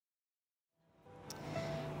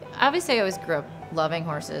Obviously, I always grew up loving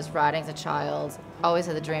horses, riding as a child, always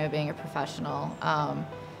had the dream of being a professional.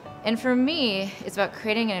 And for me, it's about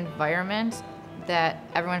creating an environment that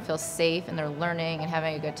everyone feels safe and they're learning and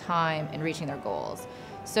having a good time and reaching their goals.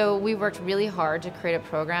 So we worked really hard to create a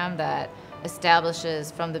program that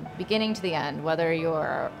establishes from the beginning to the end, whether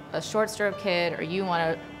you're a short stirrup kid or you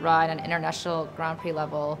want to ride an international Grand Prix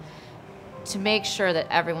level, to make sure that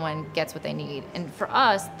everyone gets what they need. And for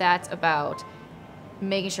us, that's about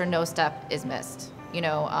making sure no step is missed. You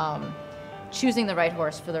know, choosing the right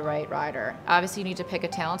horse for the right rider. Obviously, you need to pick a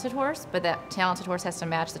talented horse, but that talented horse has to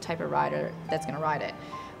match the type of rider that's going to ride it.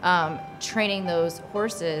 Training those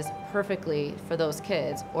horses perfectly for those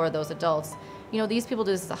kids or those adults. You know, these people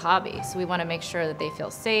do this as a hobby, so we want to make sure that they feel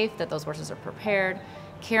safe, that those horses are prepared,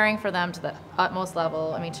 caring for them to the utmost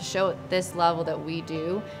level. I mean, to show at this level that we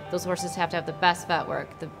do, those horses have to have the best vet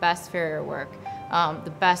work, the best farrier work,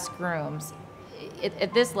 the best grooms.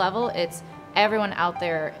 At this level, it's everyone out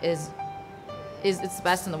there is it's the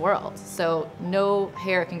best in the world. So no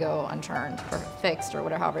hair can go unturned or fixed or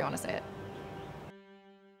whatever, however you want to say it.